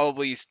should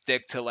probably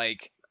stick to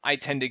like, I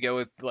tend to go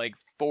with like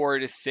 4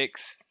 to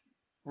 6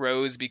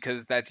 rows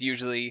because that's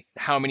usually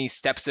how many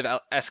steps of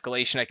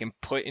escalation I can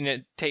put in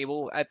a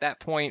table at that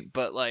point.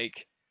 But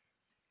like,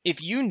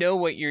 if you know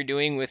what you're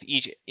doing with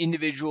each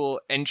individual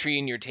entry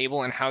in your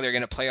table and how they're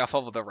going to play off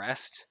of the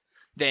rest,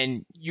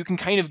 then you can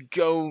kind of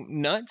go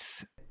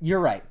nuts. You're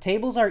right.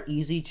 Tables are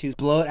easy to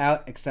bloat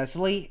out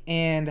excessively,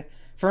 and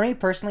for me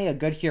personally, a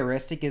good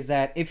heuristic is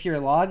that if your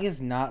log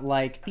is not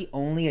like the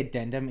only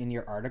addendum in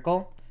your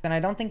article, then I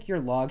don't think your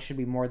log should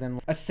be more than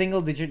a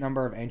single digit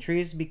number of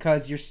entries,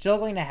 because you're still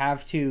going to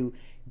have to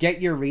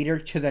get your reader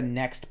to the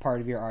next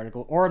part of your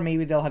article, or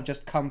maybe they'll have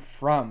just come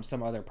from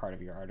some other part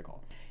of your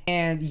article.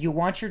 And you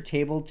want your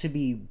table to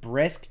be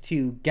brisk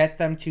to get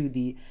them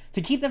to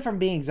keep them from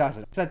being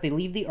exhausted, so that they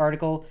leave the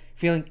article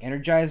feeling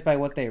energized by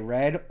what they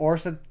read, or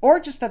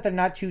just that they're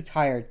not too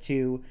tired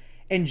to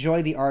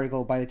enjoy the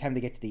article by the time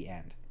they get to the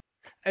end.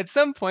 At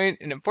some point,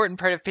 an important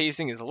part of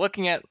pacing is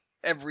looking at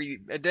every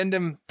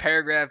addendum,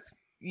 paragraph,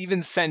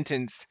 even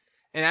sentence,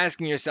 and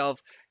asking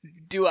yourself,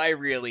 do I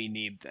really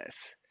need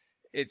this?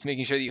 It's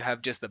making sure that you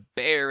have just the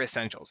bare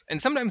essentials.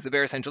 And sometimes the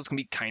bare essentials can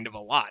be kind of a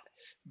lot.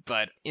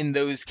 But in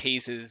those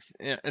cases,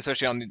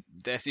 especially on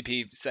the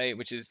SCP site,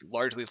 which is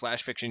largely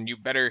flash fiction, you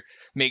better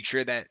make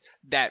sure that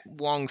that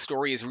long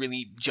story is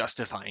really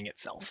justifying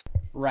itself.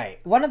 Right.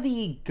 One of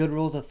the good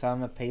rules of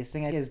thumb of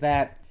pacing is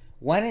that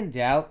when in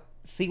doubt,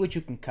 see what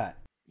you can cut.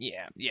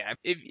 Yeah.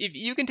 If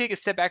you can take a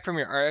step back from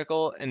your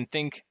article and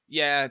think,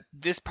 yeah,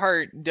 this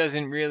part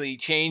doesn't really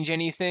change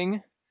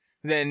anything,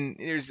 then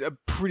there's a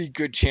pretty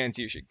good chance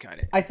you should cut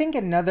it. I think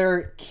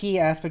another key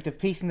aspect of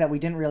pacing that we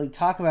didn't really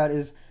talk about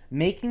is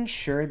making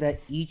sure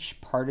that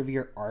each part of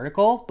your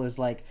article is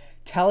like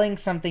telling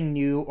something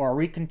new or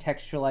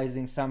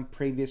recontextualizing some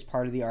previous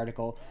part of the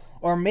article,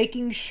 or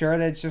making sure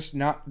that it's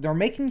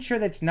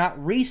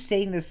not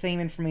restating the same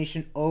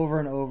information over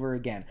and over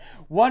again.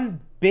 One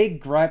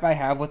big gripe I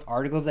have with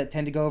articles that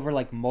tend to go over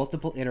like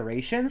multiple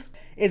iterations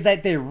is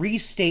that they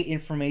restate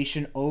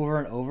information over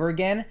and over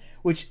again,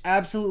 which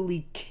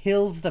absolutely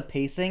kills the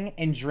pacing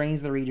and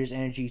drains the reader's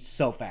energy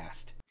so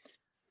fast.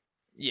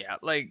 Yeah,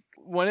 like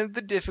one of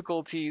the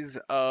difficulties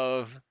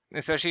of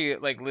especially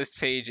like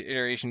list page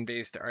iteration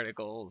based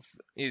articles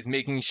is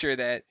making sure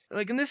that,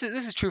 like, and this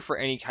is true for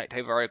any type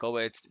of article,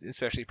 but it's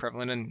especially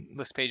prevalent in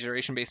list page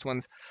iteration based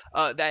ones,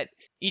 that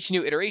each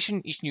new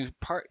iteration, each new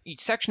part, each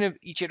section of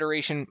each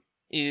iteration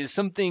is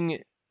something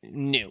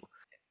new,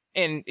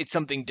 and it's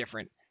something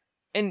different.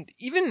 And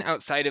even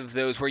outside of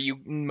those where you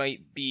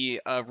might be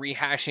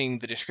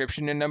rehashing the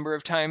description a number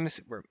of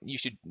times, where you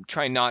should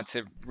try not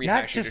to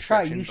rehash your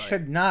description. You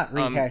should not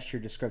rehash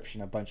your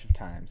description a bunch of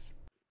times.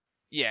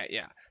 Yeah.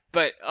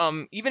 But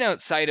even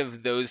outside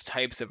of those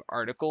types of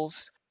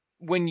articles,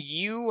 when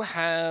you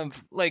have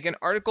like an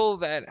article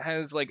that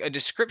has like a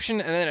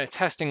description and then a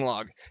testing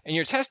log, and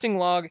your testing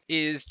log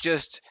is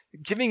just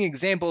giving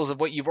examples of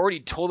what you've already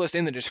told us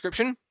in the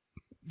description,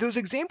 those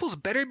examples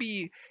better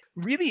be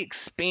really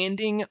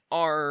expanding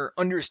our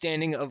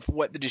understanding of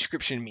what the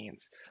description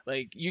means.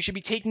 Like, you should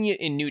be taking it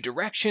in new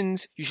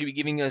directions. You should be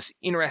giving us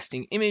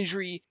interesting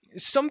imagery,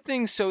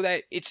 something so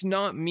that it's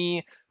not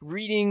me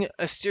reading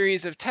a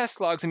series of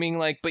test logs and being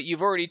like, but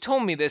you've already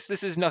told me this.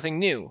 This is nothing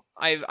new.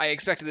 I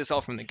expected this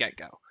all from the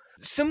get-go.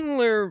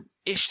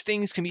 Similar-ish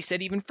things can be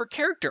said even for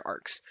character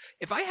arcs.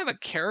 If I have a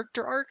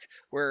character arc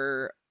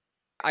where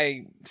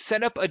I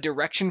set up a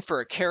direction for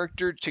a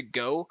character to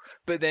go,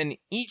 but then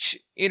each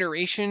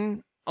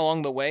iteration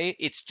along the way.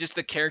 It's just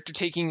the character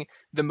taking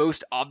the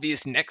most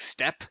obvious next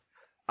step.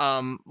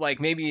 Like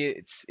maybe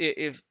it's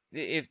if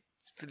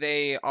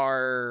they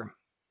are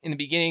in the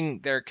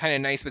beginning they're kind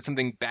of nice, but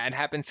something bad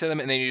happens to them,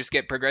 and then you just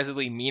get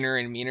progressively meaner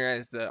and meaner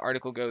as the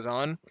article goes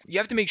on. You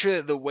have to make sure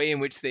that the way in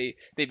which they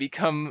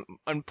become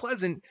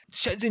unpleasant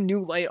sheds a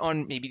new light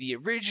on maybe the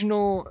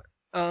original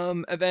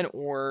event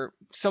or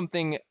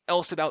something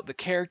else about the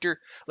character.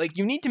 Like,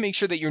 you need to make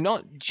sure that you're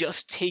not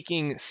just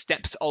taking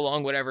steps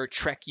along whatever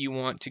trek you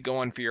want to go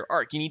on for your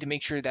arc. You need to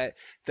make sure that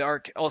the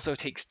arc also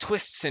takes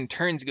twists and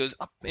turns, goes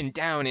up and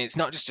down, and it's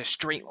not just a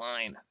straight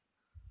line.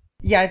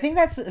 Yeah, I think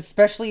that's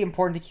especially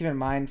important to keep in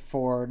mind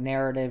for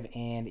narrative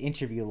and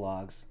interview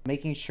logs,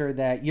 making sure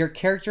that your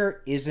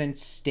character isn't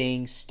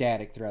staying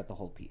static throughout the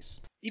whole piece.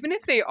 Even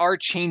if they are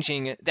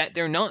changing, that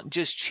they're not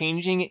just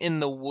changing in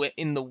the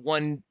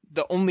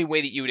only way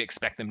that you would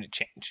expect them to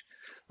change.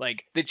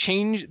 Like, the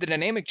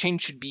dynamic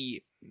change should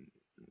be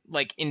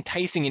like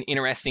enticing and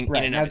interesting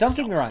right. in and now, of don't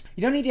itself. get me wrong.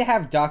 You don't need to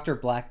have Dr.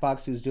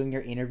 Blackbox, who's doing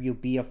your interview,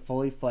 be a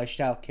fully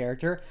fleshed out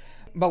character.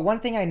 But one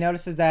thing I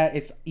noticed is that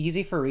it's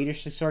easy for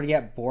readers to sort of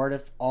get bored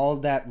if all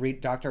that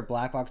Dr.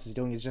 Blackbox is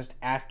doing is just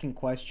asking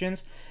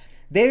questions.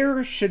 They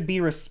should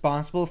be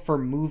responsible for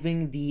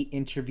moving the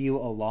interview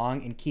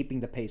along and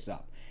keeping the pace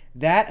up.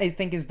 That, I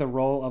think, is the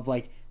role of,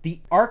 like, the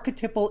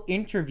archetypal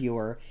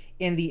interviewer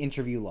in the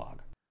interview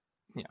log.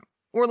 Yeah.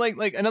 Or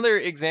like another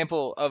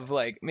example of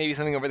like maybe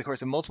something over the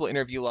course of multiple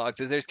interview logs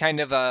is there's kind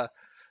of a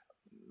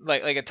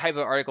like a type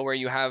of article where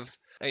you have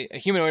a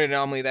humanoid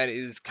anomaly that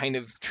is kind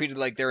of treated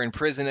like they're in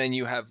prison, and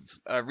you have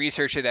a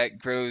researcher that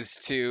grows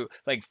to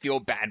like feel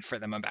bad for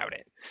them about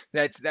it.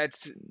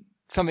 That's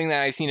something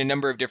that I've seen a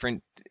number of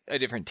different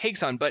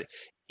takes on. But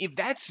if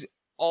that's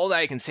all that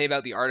I can say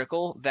about the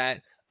article,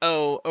 that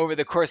over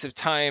the course of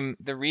time,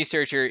 the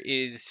researcher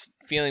is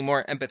feeling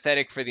more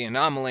empathetic for the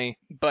anomaly,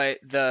 but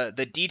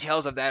the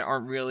details of that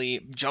aren't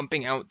really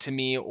jumping out to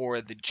me,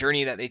 or the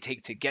journey that they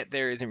take to get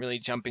there isn't really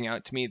jumping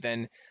out to me,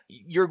 then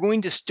you're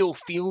going to still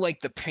feel like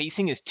the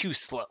pacing is too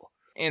slow,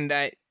 and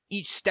that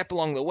each step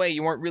along the way,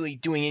 you aren't really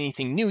doing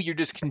anything new. You're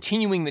just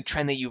continuing the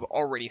trend that you've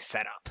already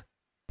set up.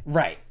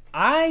 Right.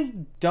 I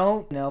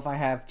don't know if I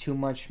have too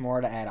much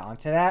more to add on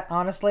to that,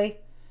 honestly.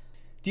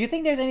 Do you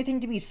think there's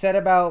anything to be said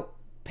about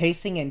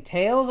pacing in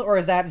tales, or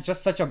is that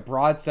just such a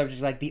broad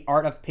subject, like the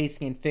art of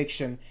pacing in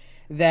fiction,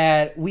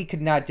 that we could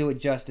not do it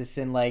justice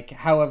in like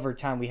however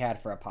time we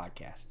had for a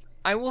podcast?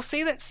 I will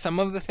say that some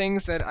of the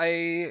things that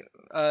I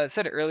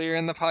said earlier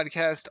in the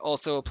podcast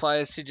also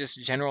applies to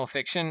just general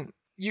fiction.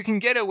 You can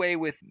get away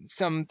with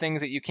some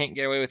things that you can't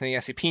get away with in the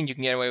SCP, and you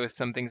can get away with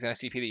some things in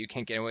SCP that you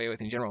can't get away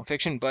with in general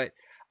fiction, but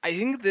I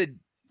think the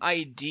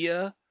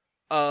idea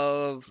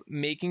of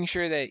making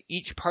sure that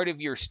each part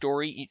of your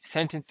story, each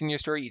sentence in your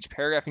story, each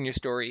paragraph in your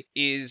story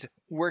is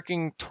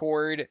working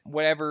toward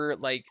whatever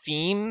like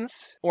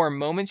themes or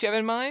moments you have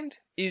in mind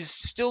is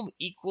still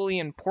equally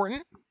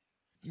important.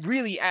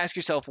 Really ask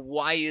yourself,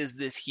 why is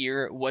this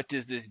here? What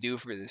does this do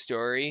for the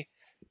story?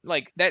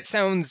 Like, that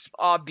sounds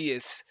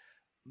obvious,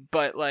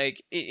 but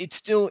like it's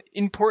still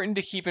important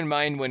to keep in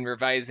mind when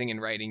revising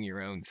and writing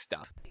your own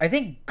stuff. I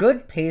think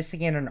good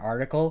pacing in an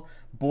article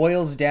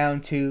boils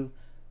down to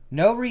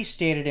no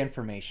restated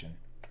information.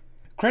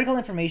 Critical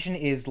information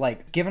is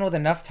like given with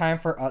enough time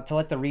for to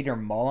let the reader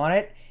mull on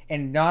it,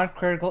 and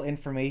non-critical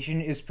information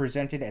is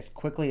presented as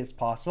quickly as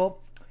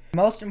possible.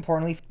 Most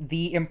importantly,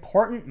 the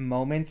important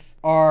moments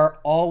are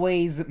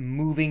always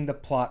moving the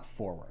plot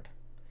forward.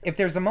 If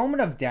there's a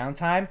moment of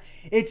downtime,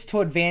 it's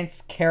to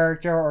advance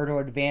character or to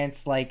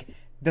advance like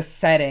the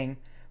setting,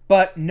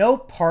 but no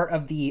part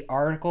of the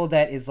article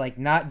that is like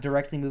not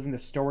directly moving the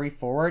story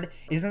forward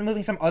isn't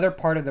moving some other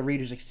part of the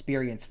reader's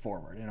experience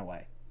forward in a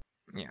way.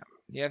 Yeah.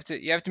 You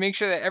have to make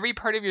sure that every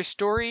part of your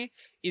story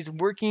is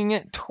working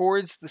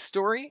towards the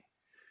story,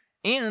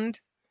 and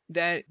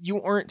that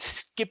you aren't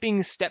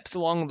skipping steps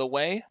along the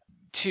way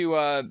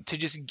to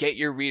just get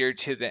your reader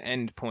to the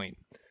end point.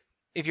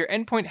 If your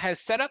end point has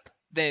setup,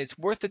 then it's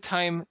worth the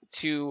time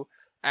to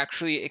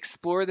actually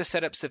explore the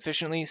setup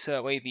sufficiently so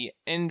that way the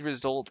end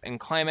result and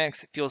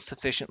climax feels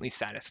sufficiently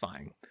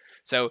satisfying.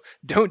 So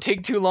don't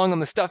take too long on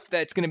the stuff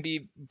that's going to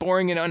be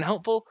boring and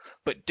unhelpful,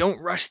 but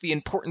don't rush the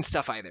important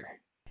stuff either.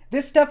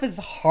 This stuff is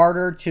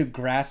harder to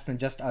grasp than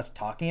just us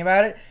talking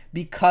about it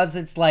because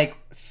it's like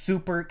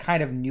super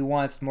kind of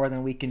nuanced more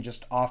than we can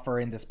just offer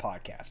in this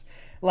podcast.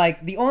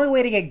 Like, the only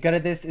way to get good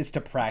at this is to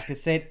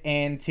practice it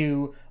and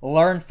to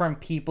learn from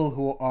people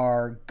who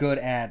are good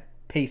at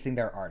pacing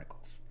their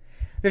articles.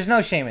 There's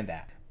no shame in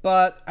that.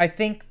 But I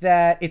think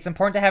that it's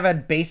important to have a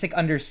basic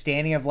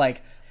understanding of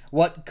like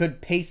what good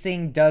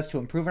pacing does to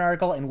improve an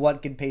article and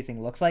what good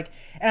pacing looks like.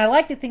 And I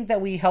like to think that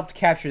we helped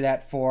capture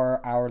that for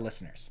our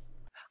listeners.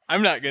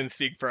 I'm not going to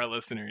speak for our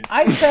listeners.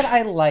 I said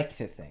I like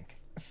to think.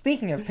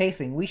 Speaking of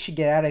pacing, we should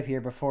get out of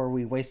here before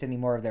we waste any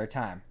more of their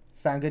time.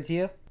 Sound good to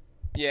you?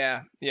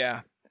 Yeah.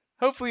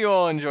 Hopefully you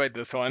all enjoyed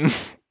this one.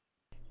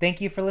 Thank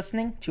you for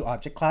listening to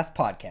Object Class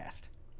Podcast.